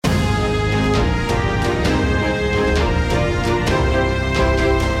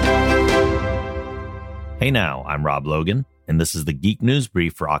Hey now, I'm Rob Logan, and this is the Geek News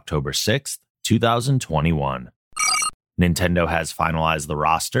Brief for October 6th, 2021. Nintendo has finalized the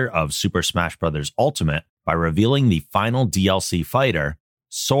roster of Super Smash Bros. Ultimate by revealing the final DLC fighter,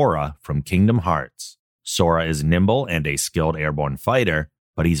 Sora from Kingdom Hearts. Sora is nimble and a skilled airborne fighter,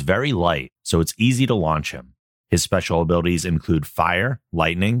 but he's very light, so it's easy to launch him. His special abilities include fire,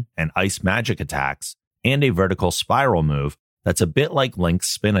 lightning, and ice magic attacks, and a vertical spiral move that's a bit like Link's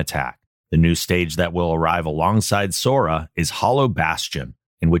spin attack. The new stage that will arrive alongside Sora is Hollow Bastion,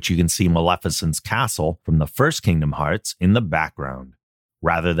 in which you can see Maleficent's castle from the first Kingdom Hearts in the background.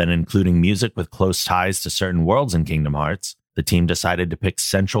 Rather than including music with close ties to certain worlds in Kingdom Hearts, the team decided to pick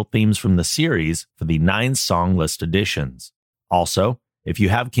central themes from the series for the 9 song list additions. Also, if you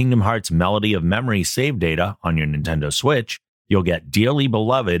have Kingdom Hearts Melody of Memory save data on your Nintendo Switch, you'll get Dearly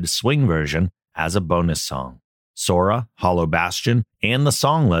Beloved Swing version as a bonus song. Sora, Hollow Bastion, and the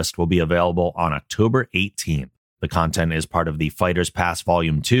song list will be available on October 18th. The content is part of the Fighters Pass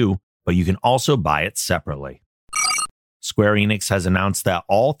Volume 2, but you can also buy it separately. Square Enix has announced that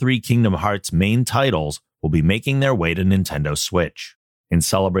all 3 Kingdom Hearts main titles will be making their way to Nintendo Switch. In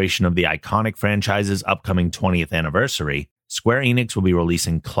celebration of the iconic franchise's upcoming 20th anniversary, Square Enix will be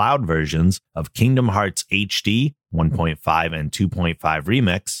releasing cloud versions of Kingdom Hearts HD 1.5 and 2.5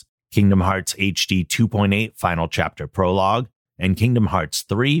 Remix, Kingdom Hearts HD 2.8 Final Chapter Prologue, and Kingdom Hearts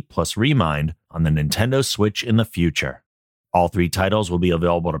 3 plus Remind on the Nintendo Switch in the future. All 3 titles will be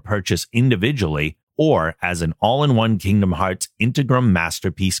available to purchase individually or as an all-in-one Kingdom Hearts Integrum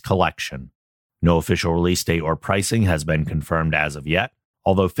Masterpiece Collection. No official release date or pricing has been confirmed as of yet,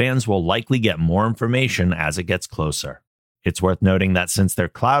 although fans will likely get more information as it gets closer. It's worth noting that since they're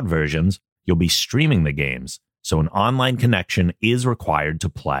cloud versions, you'll be streaming the games, so an online connection is required to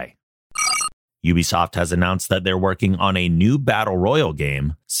play. Ubisoft has announced that they're working on a new Battle Royale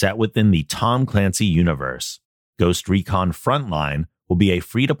game set within the Tom Clancy universe. Ghost Recon Frontline will be a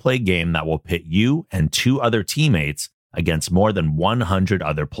free-to-play game that will pit you and 2 other teammates against more than 100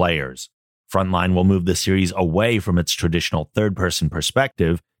 other players. Frontline will move the series away from its traditional third-person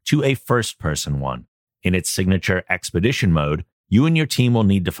perspective to a first-person one. In its signature Expedition mode, you and your team will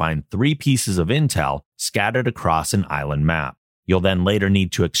need to find 3 pieces of intel scattered across an island map. You'll then later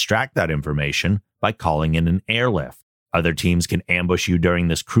need to extract that information by calling in an airlift. Other teams can ambush you during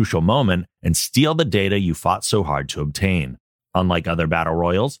this crucial moment and steal the data you fought so hard to obtain. Unlike other battle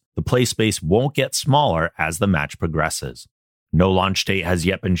royals, the play space won't get smaller as the match progresses. No launch date has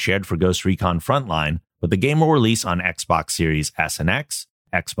yet been shared for Ghost Recon Frontline, but the game will release on Xbox Series S and X,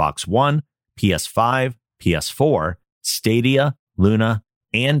 Xbox One, PS5, PS4, Stadia, Luna,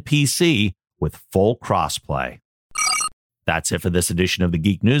 and PC with full crossplay. That's it for this edition of the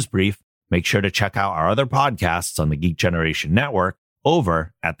Geek News Brief. Make sure to check out our other podcasts on the Geek Generation Network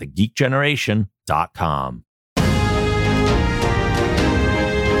over at thegeekgeneration.com.